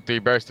takes like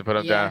 2-3 bursts to put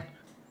them down.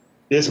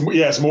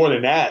 It's more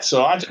than that.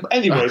 So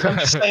anyways, I'm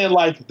just saying,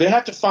 like, they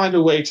have to find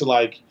a way to,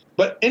 like.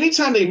 But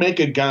anytime they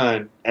make a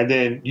gun and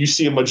then you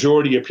see a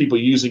majority of people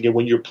using it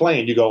when you're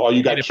playing, you go, oh,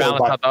 you got to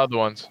balance out the other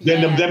ones.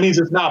 Then that means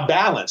it's not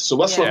balanced. So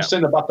that's what I'm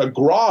saying about the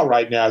Graw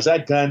right now is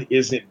that gun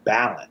isn't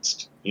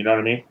balanced. You know what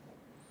I mean?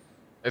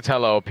 It's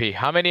hella OP.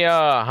 How many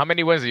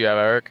wins do you have,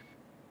 Erik?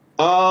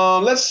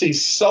 Let's see.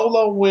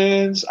 Solo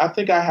wins. I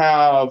think I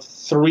have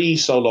 3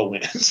 solo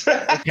wins.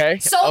 Okay.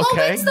 Solo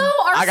wins though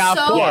are I got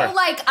 4.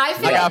 Like I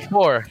feel. I got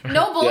 4.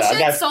 No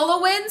bullshit.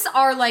 Solo wins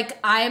are like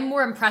I am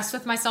more impressed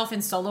with myself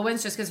in solo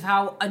wins just because of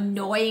how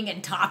annoying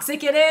and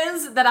toxic it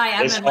is that I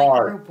am in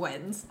like group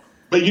wins.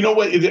 But you know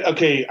what?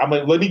 Okay,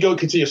 let me go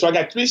continue. So I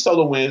got 3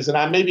 solo wins, and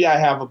I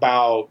have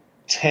about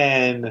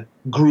 10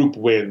 group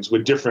wins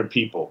with different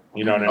people.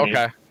 You know what I mean?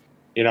 Okay.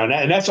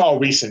 And that's all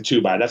recent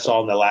too, that's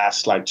all in the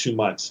last like 2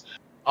 months.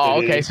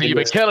 Oh, okay. So you've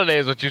been killing it,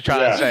 is what you're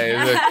trying to say.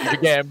 You're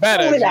getting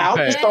better.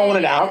 Just throwing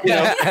it out.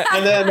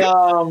 And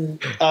then,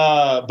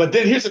 but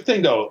then here's the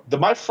thing, though.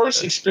 My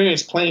first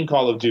experience playing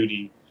Call of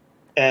Duty,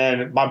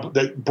 and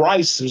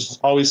Bryce was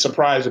always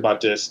surprised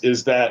about this,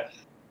 is that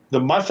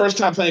my first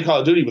time playing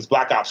Call of Duty was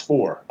Black Ops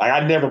 4. Like,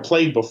 I'd never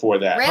played before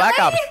that. Really? Black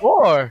Ops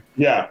 4?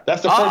 Yeah,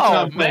 that's the first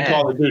time playing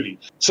Call of Duty.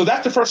 So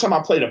that's the first time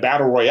I played a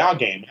Battle Royale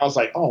game. I was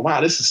like, oh, wow,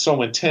 this is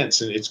so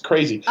intense, and it's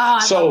crazy. Oh,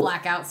 I love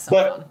Blackout so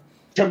fun.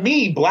 To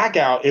me,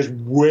 Blackout is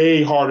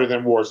way harder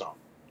than Warzone.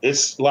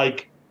 It's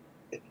like,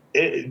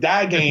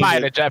 that game...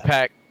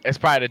 It's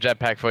probably the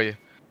jetpack for you.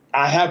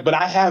 But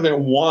I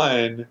haven't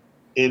won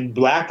in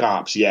Black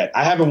Ops yet.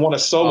 I haven't won a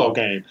solo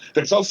game.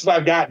 The closest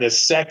I've gotten is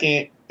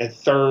second and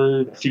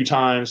third a few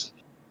times,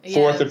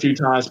 fourth a few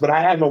times, but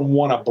I haven't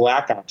won a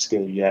Black Ops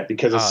game yet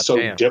because it's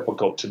so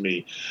difficult to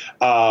me.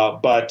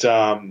 But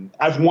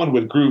I've won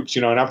with groups,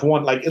 and I've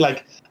won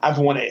I've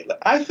won.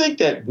 I think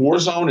that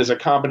Warzone is a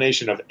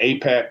combination of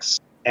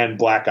Apex and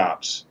Black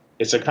Ops.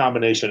 It's a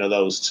combination of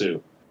those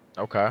two.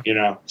 Okay.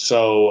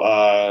 So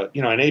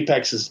and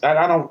Apex is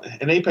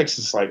Apex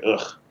is like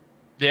ugh.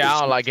 Yeah, I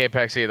don't like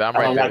Apex either. I'm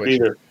right there with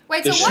you.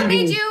 Wait, so what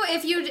made you,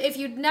 if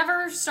you'd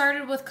never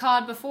started with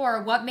COD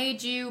before, what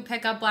made you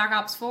pick up Black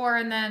Ops 4,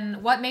 and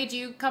then what made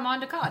you come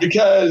on to COD?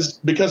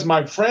 Because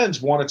my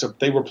friends wanted to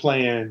play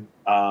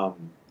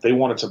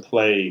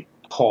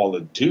Call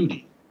of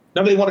Duty.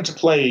 No, they wanted to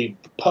play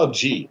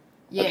PUBG.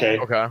 Yeah.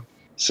 Okay.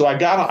 So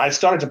I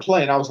started to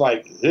play, and I was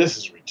like, "This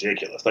is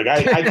ridiculous! Like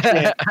I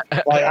can't,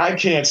 I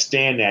can't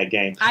stand that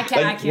game. I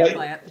can't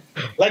play it.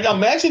 Like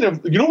imagine if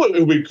what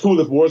would be cool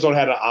if Warzone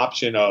had an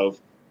option of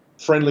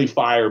friendly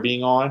fire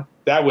being on.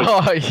 That would.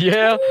 Oh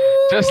yeah,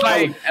 just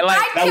like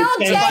Blackout.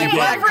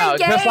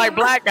 Just like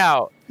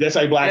Blackout. Just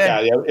like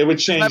Blackout. Yeah, it would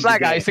change. Like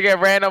Blackout, I used to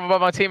get ran over by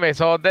my teammates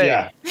all day.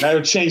 Yeah, that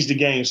would change the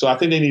game. So I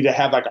think they need to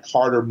have like a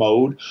harder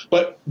mode.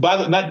 But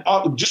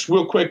just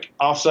real quick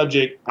off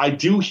subject, I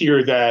do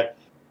hear that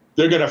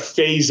they're gonna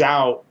phase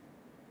out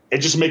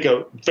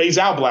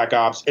Black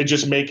Ops and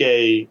just make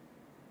a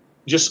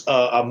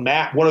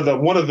map. One of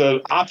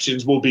the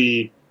options will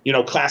be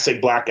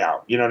classic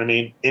Blackout. You know what I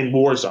mean, in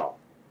Warzone,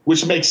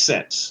 which makes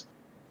sense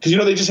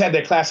because they just had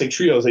that classic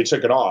trios. They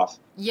took it off.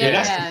 Yeah,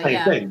 that's the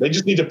same thing. They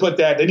just need to put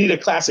that. They need a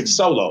classic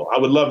solo. I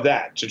would love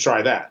to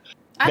try that.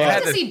 I'd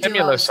like to see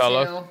duos too.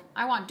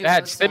 I want duos. They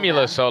had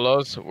Stimulus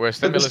solos where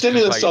Stimulus. But the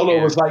Stimulus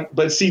solo was like.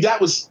 But see,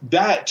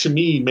 that to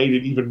me made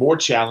it even more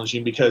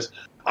challenging because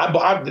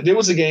there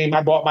was a game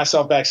I bought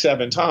myself back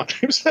 7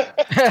 times.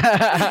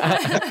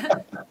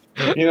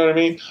 You know what I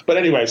mean? But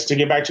anyways, to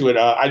get back to it,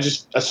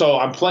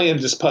 I'm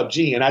playing this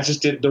PUBG and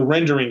the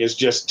rendering is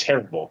just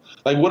terrible.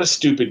 Like what a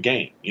stupid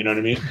game. You know what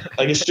I mean?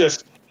 Like it's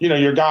just,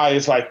 your guy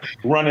is like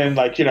running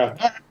like,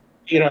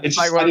 it's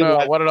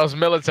like one of those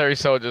military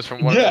soldiers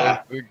from one of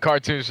the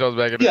cartoon shows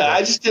back in the day. Yeah,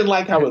 I just didn't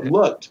like how it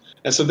looked.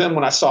 And so then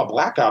when I saw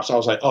Black Ops, I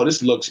was like, oh,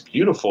 this looks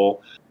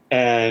beautiful.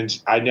 And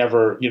I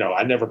never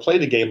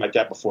played a game like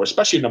that before,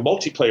 especially in the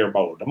multiplayer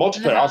mode. The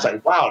multiplayer, I was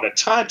like, wow, the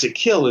time to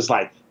kill is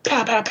like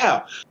pow, pow,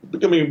 pow.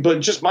 I mean,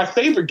 but just my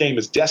favorite game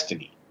is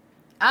Destiny.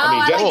 Oh,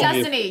 I like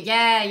Destiny.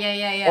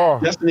 Yeah.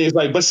 Oh. Destiny is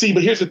like, but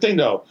here's the thing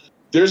though.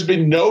 There's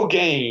been no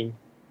game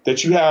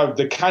that you have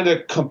the kind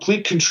of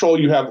complete control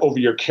you have over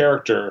your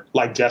character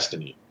like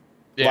Destiny.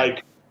 Yeah.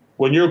 Like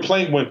when you're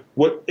playing,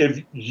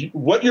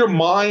 what your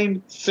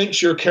mind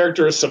thinks your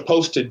character is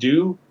supposed to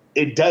do,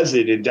 it does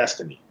it in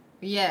Destiny.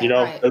 Yeah,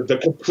 the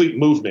complete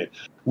movement.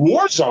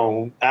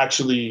 Warzone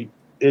actually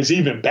is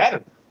even better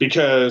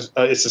because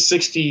it's a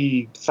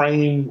 60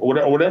 frame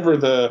or whatever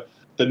the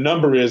the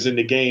number is in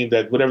the game,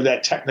 that whatever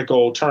that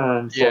technical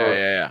term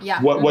for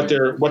what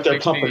they're 60,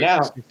 pumping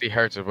out, 60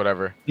 hertz or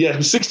whatever. Yeah,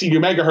 60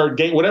 megahertz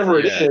game, whatever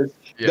it is.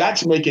 Yeah.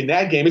 That's making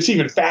that game. It's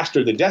even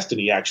faster than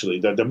Destiny, actually,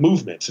 the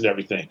movements and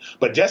everything.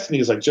 But Destiny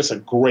is like just a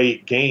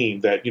great game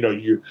that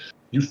you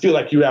feel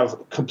like you have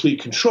complete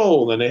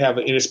control, and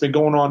and it's been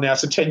going on now.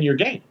 It's a 10-year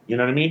game. You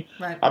know what I mean?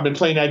 Right. I've been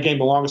playing that game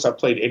the longest I've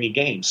played any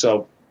game.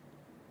 So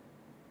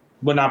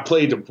when I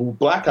played the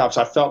Black Ops,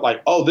 I felt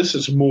like, oh, this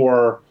is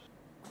more.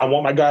 I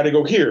want my guy to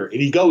go here,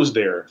 and he goes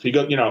there. He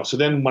go, So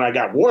then when I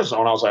got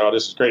Warzone, I was like, oh,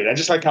 this is great. I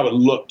just like how it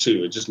looked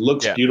too. It just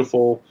looks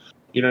beautiful.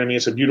 You know what I mean?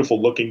 It's a beautiful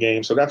looking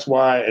game. So that's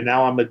why. And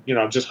now I'm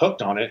just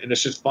hooked on it, and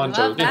it's just fun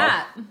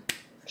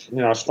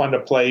it's fun to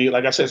play.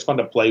 Like I said, it's fun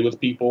to play with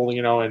people.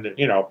 And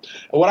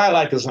what I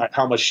like is like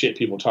how much shit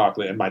people talk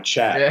in my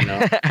chat.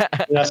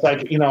 It's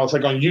like it's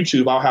like on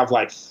YouTube, I'll have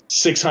like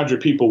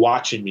 600 people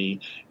watching me,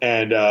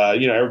 and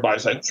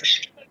everybody's like,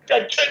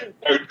 that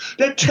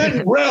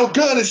 10 round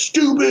gun is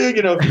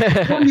stupid.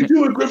 What are you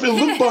doing, Griffin?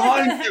 Look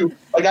behind you.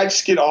 Like I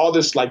just get all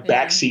this like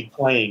backseat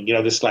playing,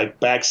 this like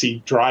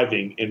backseat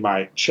driving in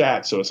my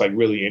chat. So it's like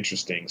really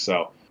interesting.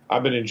 So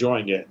I've been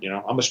enjoying it.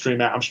 I'm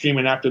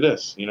streaming after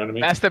this. You know what I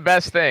mean? That's the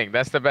best thing.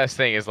 That's the best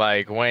thing is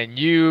like when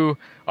you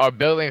are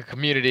building a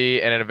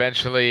community and then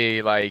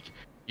eventually like,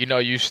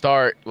 you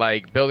start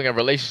like building a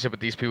relationship with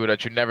these people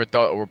that you never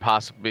thought were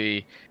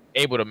possibly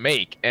able to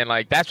make, and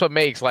like that's what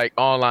makes like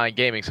online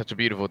gaming such a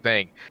beautiful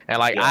thing. And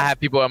like I have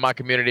people in my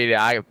community that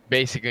I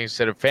basically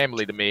consider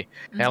family to me,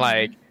 and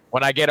like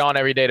when I get on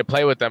every day to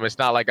play with them, it's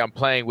not like I'm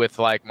playing with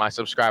like my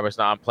subscribers.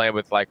 Now I'm playing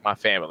with like my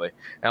family,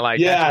 and like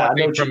that's one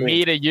thing from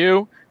me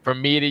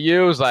to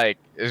you is like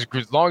as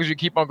long as you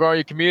keep on growing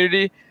your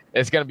community,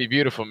 it's gonna be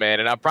beautiful, man.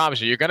 And I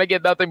promise you're gonna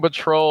get nothing but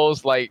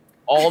trolls like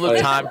all the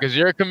time because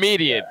you're a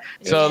comedian.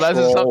 So that's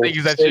just some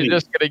things that you're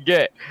just gonna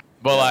get.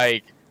 But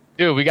like,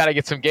 dude, we got to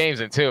get some games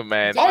in too,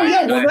 man. Oh,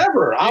 yeah,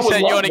 whatever. You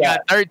said you only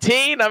got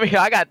 13? I mean,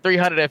 I got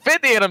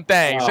 350 of them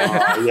things.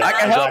 I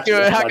can help you.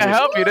 I can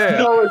help you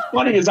there. What's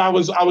funny is I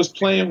was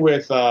playing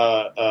with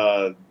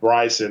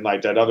Bryce and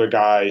like that other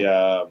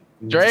guy.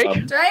 Drake?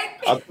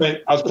 I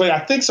was playing, I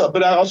think so,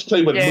 but I also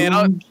played with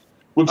Mooj.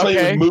 We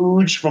played with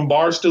Mooj from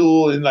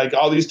Barstool and like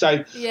all these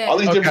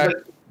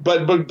different.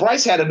 But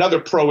Bryce had another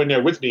pro in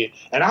there with me,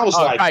 and I was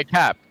like,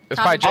 Cap. It's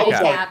probably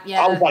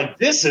I was like,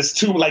 this is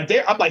too like.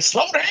 I'm like,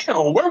 slow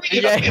down. Where are we?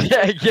 I do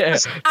that with Jay.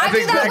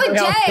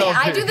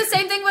 I do the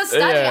same thing with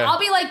Studyy. I'll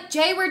be like,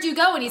 Jay, where'd you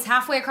go? And he's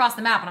halfway across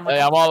the map, and I'm like,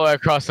 I'm all the way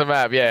across the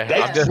map. Yeah,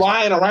 they're just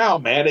flying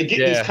around, man. They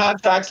get these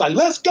contracts like,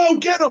 let's go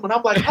get them, and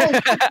I'm like, oh,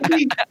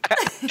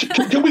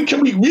 can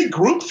we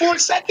regroup for a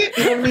second?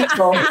 You know what I mean?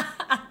 So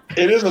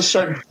it is a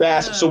certain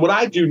fast. So what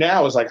I do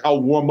now is like,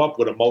 I'll warm up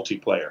with a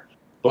multiplayer.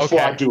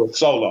 Before I do a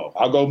solo,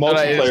 I'll go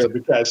multiplayer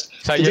because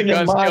so your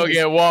gun's still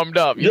get warmed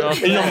up. You know, and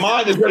your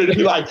mind is ready to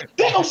be like,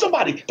 "They know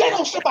somebody. They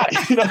know somebody."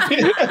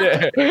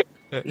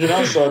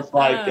 So it's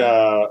like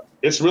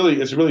it's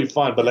really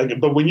fun.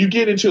 But when you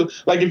get into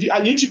like, I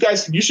need you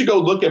guys, you should go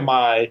look at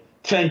my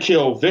 10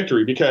 kill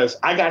victory because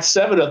I got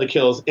 7 of the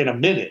kills in a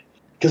minute.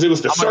 Because it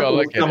was the circle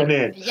was coming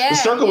in. The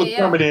circle was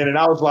coming in, and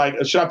I was like,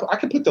 I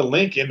can put the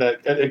link in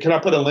the. Can I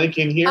put a link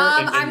in here?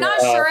 I'm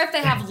not sure if they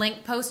have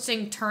link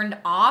posting turned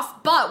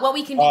off, but what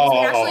we can do is we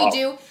actually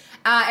do.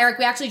 Erik,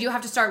 we actually do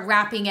have to start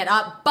wrapping it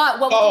up. But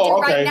what we can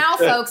do right now,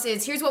 folks,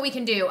 is here's what we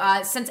can do.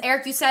 Since,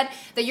 Erik, you said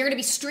that you're going to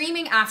be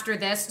streaming after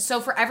this, so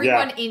for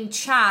everyone in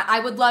chat,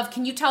 I would love,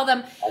 can you tell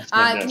them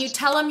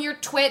your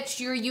Twitch,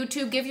 your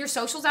YouTube, give your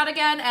socials out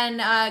again? And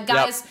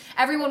guys,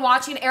 everyone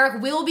watching,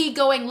 Erik will be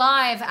going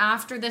live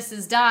after this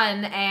is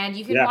done, and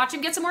you can watch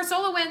him get some more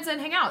solo wins and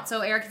hang out.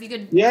 So, Erik, if you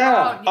could...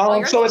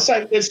 So it's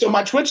like,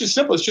 my Twitch is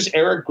simple. It's just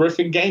Erik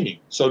Griffin Gaming.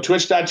 So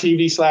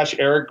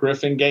twitch.tv/Erik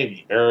Griffin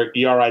Gaming. Erik,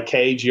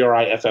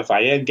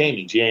 ERIKGRIFFIN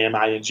Gaming,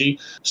 GAMING.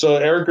 So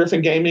Erik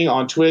Griffin Gaming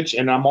on Twitch,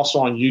 and I'm also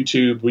on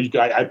YouTube.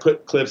 I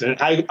put clips, and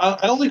I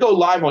only go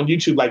live on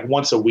YouTube like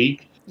once a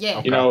week.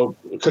 Yeah.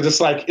 Because it's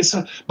like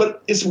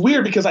but it's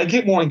weird because I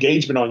get more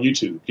engagement on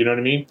YouTube. You know what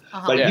I mean?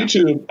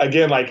 YouTube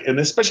again, like, and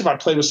especially if I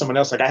play with someone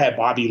else. Like I had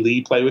Bobby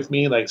Lee play with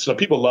me. Like, so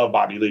people love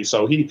Bobby Lee.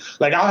 So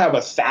I'll have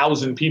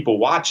 1,000 people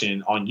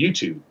watching on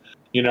YouTube.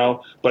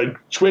 But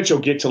Twitch will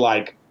get to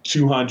like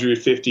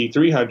 250,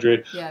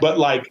 300. Yeah. But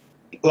like,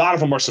 a lot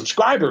of them are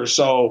subscribers,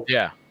 so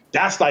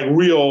that's like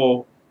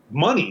real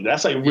money.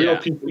 That's like real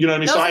people. You know what I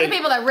mean? Those are the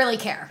people that really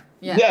care.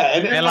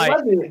 And I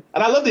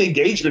love the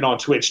engagement on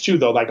Twitch too,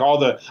 though. Like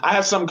I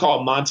have something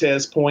called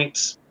Montez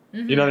points.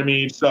 Mm-hmm. You know what I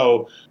mean?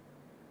 So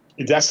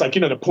that's like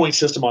the point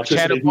system on Twitch.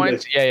 Channel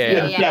points.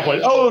 Yeah.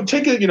 Point. Oh,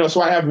 take it.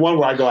 So I have one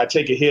where I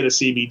take a hit of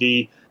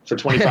CBD for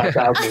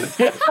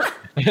 25,000.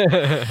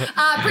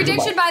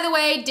 Prediction, by the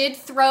way, did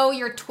throw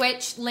your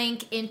Twitch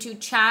link into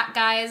chat,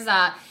 guys.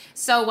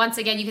 So once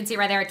again, you can see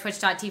right there at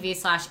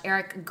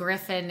twitch.tv/Erik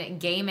Griffin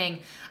Gaming.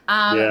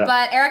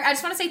 But Erik, I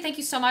just want to say thank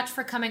you so much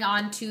for coming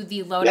on to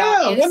the Loadout.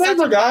 Yeah,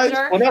 whenever, guys.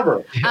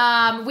 Whenever.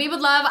 We would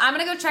love, I'm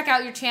going to go check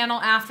out your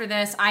channel after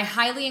this. I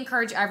highly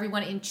encourage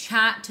everyone in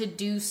chat to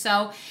do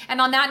so.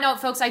 And on that note,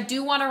 folks, I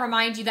do want to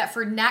remind you that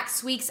for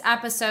next week's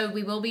episode,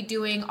 we will be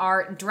doing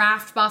our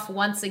draft buff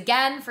once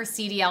again for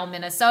CDL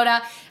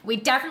Minnesota. We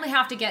definitely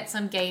have to get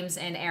some games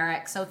in,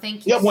 Erik. So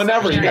thank you. Yeah,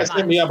 whenever you guys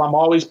hit me up, I'm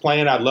always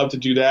playing. I'd love to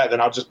do that.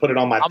 Then I'll just put it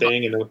on my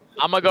thing. And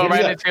I'm going to go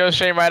right into your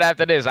stream right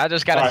after this. I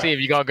just got to see if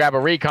you're going to grab a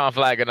recon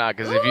flag or not,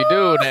 because if you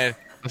do, then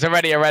it's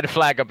already a red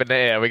flag up in the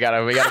air. We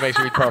gotta make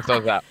sure we cross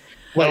those out.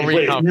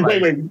 Wait.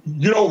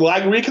 You don't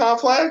like recon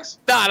flags?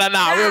 No.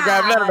 We'll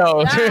grab none of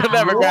those. We'll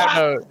never grab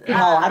those. Oh,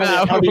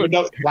 I don't even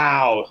know.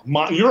 Wow,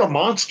 you're a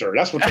monster.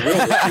 That's what the real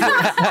is.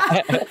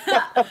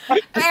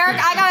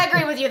 Erik, I gotta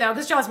agree with you though,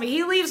 because trust me,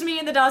 he leaves me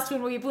in the dust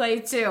when we play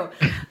too.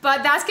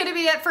 But that's gonna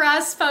be it for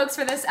us, folks,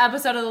 for this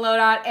episode of the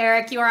Loadout.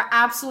 Erik, you are an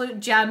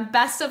absolute gem.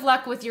 Best of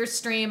luck with your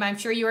stream. I'm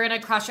sure you are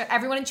gonna crush it.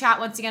 Everyone in chat,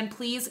 once again,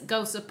 please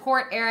go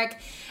support Erik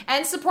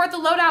and support the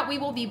Loadout. We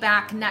will be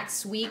back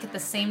next week at the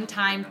same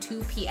time,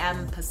 2 p.m.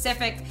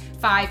 Pacific,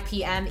 5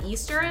 p.m.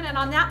 Eastern. And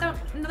on that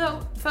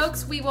note,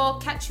 folks, we will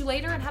catch you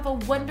later and have a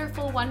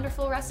wonderful,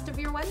 wonderful rest of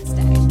your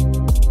Wednesday.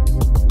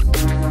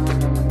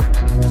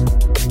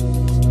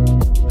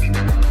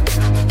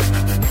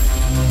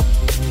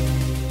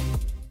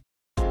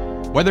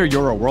 Whether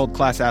you're a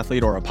world-class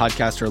athlete or a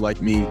podcaster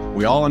like me,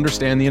 we all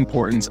understand the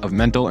importance of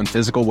mental and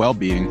physical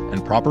well-being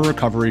and proper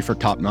recovery for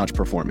top-notch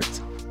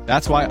performance.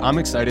 That's why I'm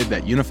excited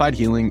that Unified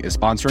Healing is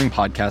sponsoring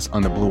podcasts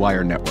on the Blue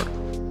Wire Network.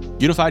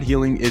 Unified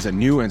Healing is a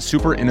new and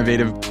super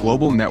innovative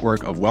global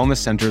network of wellness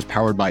centers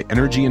powered by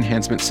Energy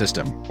Enhancement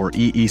System, or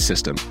EE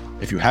System.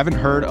 If you haven't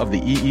heard of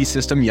the EE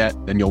System yet,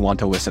 then you'll want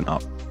to listen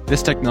up.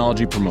 This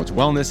technology promotes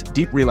wellness,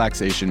 deep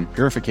relaxation,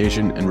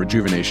 purification, and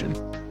rejuvenation.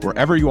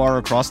 Wherever you are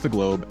across the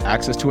globe,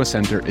 access to a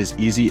center is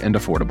easy and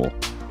affordable.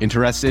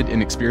 Interested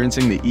in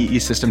experiencing the EE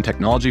System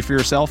technology for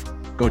yourself?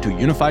 Go to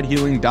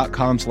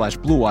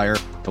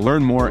unifiedhealing.com/bluewire to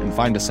learn more and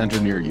find a center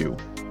near you.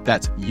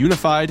 That's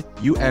unified,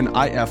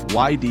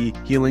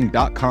 UNIFYD,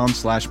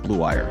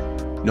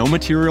 healing.com/bluewire. No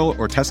material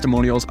or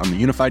testimonials on the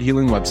Unified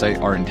Healing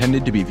website are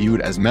intended to be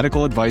viewed as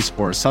medical advice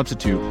or a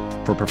substitute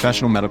for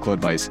professional medical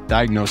advice,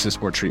 diagnosis,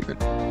 or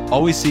treatment.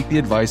 Always seek the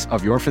advice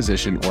of your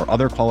physician or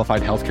other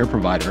qualified healthcare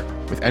provider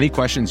with any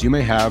questions you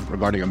may have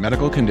regarding a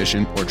medical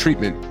condition or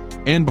treatment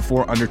and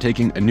before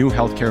undertaking a new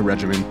healthcare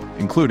regimen,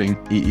 including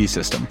EE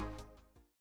System.